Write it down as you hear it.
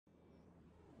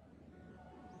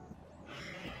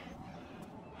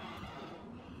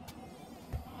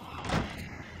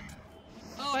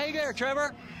Hey there,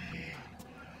 Trevor.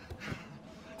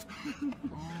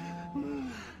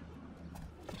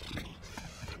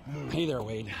 Hey there,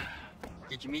 Wade.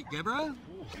 Did you meet Deborah?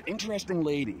 Interesting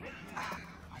lady.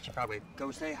 I should probably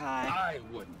go say hi. I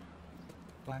wouldn't.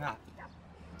 Why not?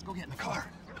 Let's go get in the car,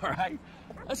 all right?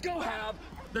 Let's go have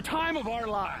the time of our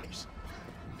lives.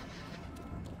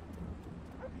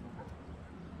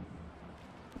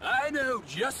 I know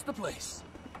just the place.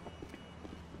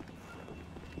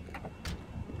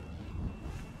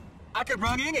 I could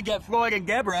run in and get Floyd and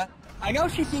Deborah. I know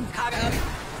she seems kind of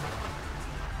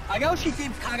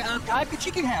uptight, but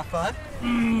she can have fun.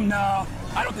 No,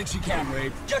 I don't think she can,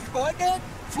 Wade. Just Floyd then?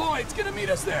 Floyd's gonna meet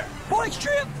us there. Boys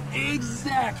trip.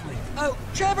 Exactly. Oh,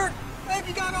 Trevor, man,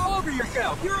 you got all over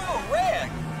yourself. You're all red.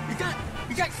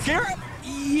 You got syrup?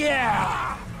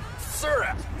 Yeah!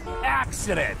 Syrup.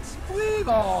 Accidents. We've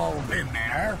all been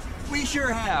there. We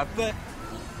sure have, but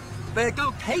it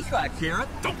don't taste like syrup.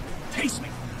 Don't taste me,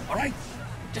 all right?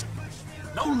 Just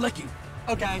no licking.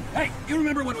 Okay. Hey, you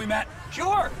remember when we met?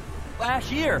 Sure.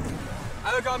 Last year.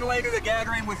 I was on the way to the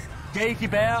gathering with Daisy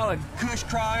Bell and Kush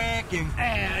Kronick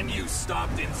And you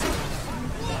stopped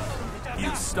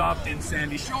in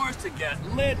Sandy Shores to get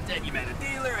lit, and you met a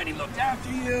dealer, and he looked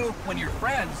after you when your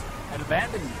friends had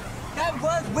abandoned you. That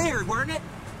was weird, wasn't it?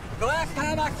 The last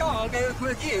time I saw them, it was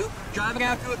with you, driving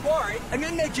out to a quarry, and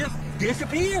then they just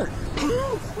disappeared.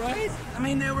 Poof, right? I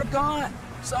mean, they were gone.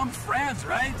 Some friends,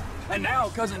 right? And now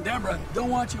Cousin Deborah don't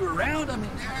want you around. I mean,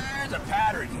 there's a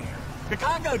pattern here. The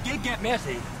Congo did get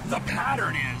messy. The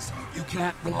pattern is you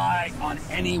can't rely on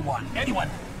anyone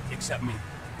except me.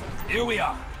 Here we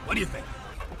are. What do you think?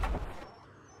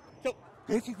 So,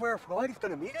 this is where Floyd is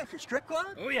going to meet us at strip club?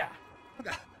 Oh, yeah.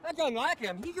 I don't like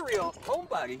him. He's a real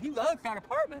homebody. He loves that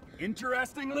apartment.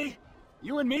 Interestingly,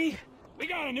 you and me, we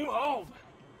got a new home.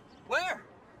 Where?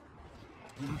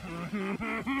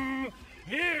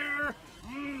 Here.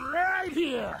 Right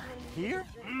here. Here?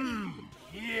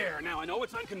 Here. Now, I know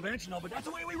it's unconventional, but that's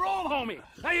the way we roll, homie.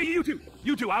 Hey, you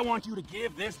two, I want you to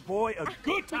give this boy a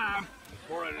good time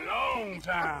for a long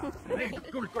time. Hey,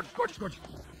 gorgeous.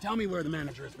 Tell me where the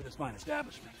manager is for this fine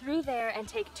establishment. Through there and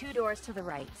take 2 doors to the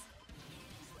right.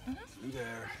 Through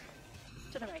there.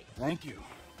 To the right. Thank you.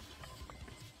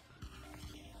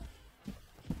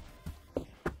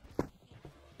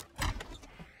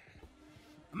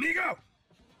 Amigo!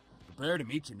 Prepare to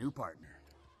meet your new partner.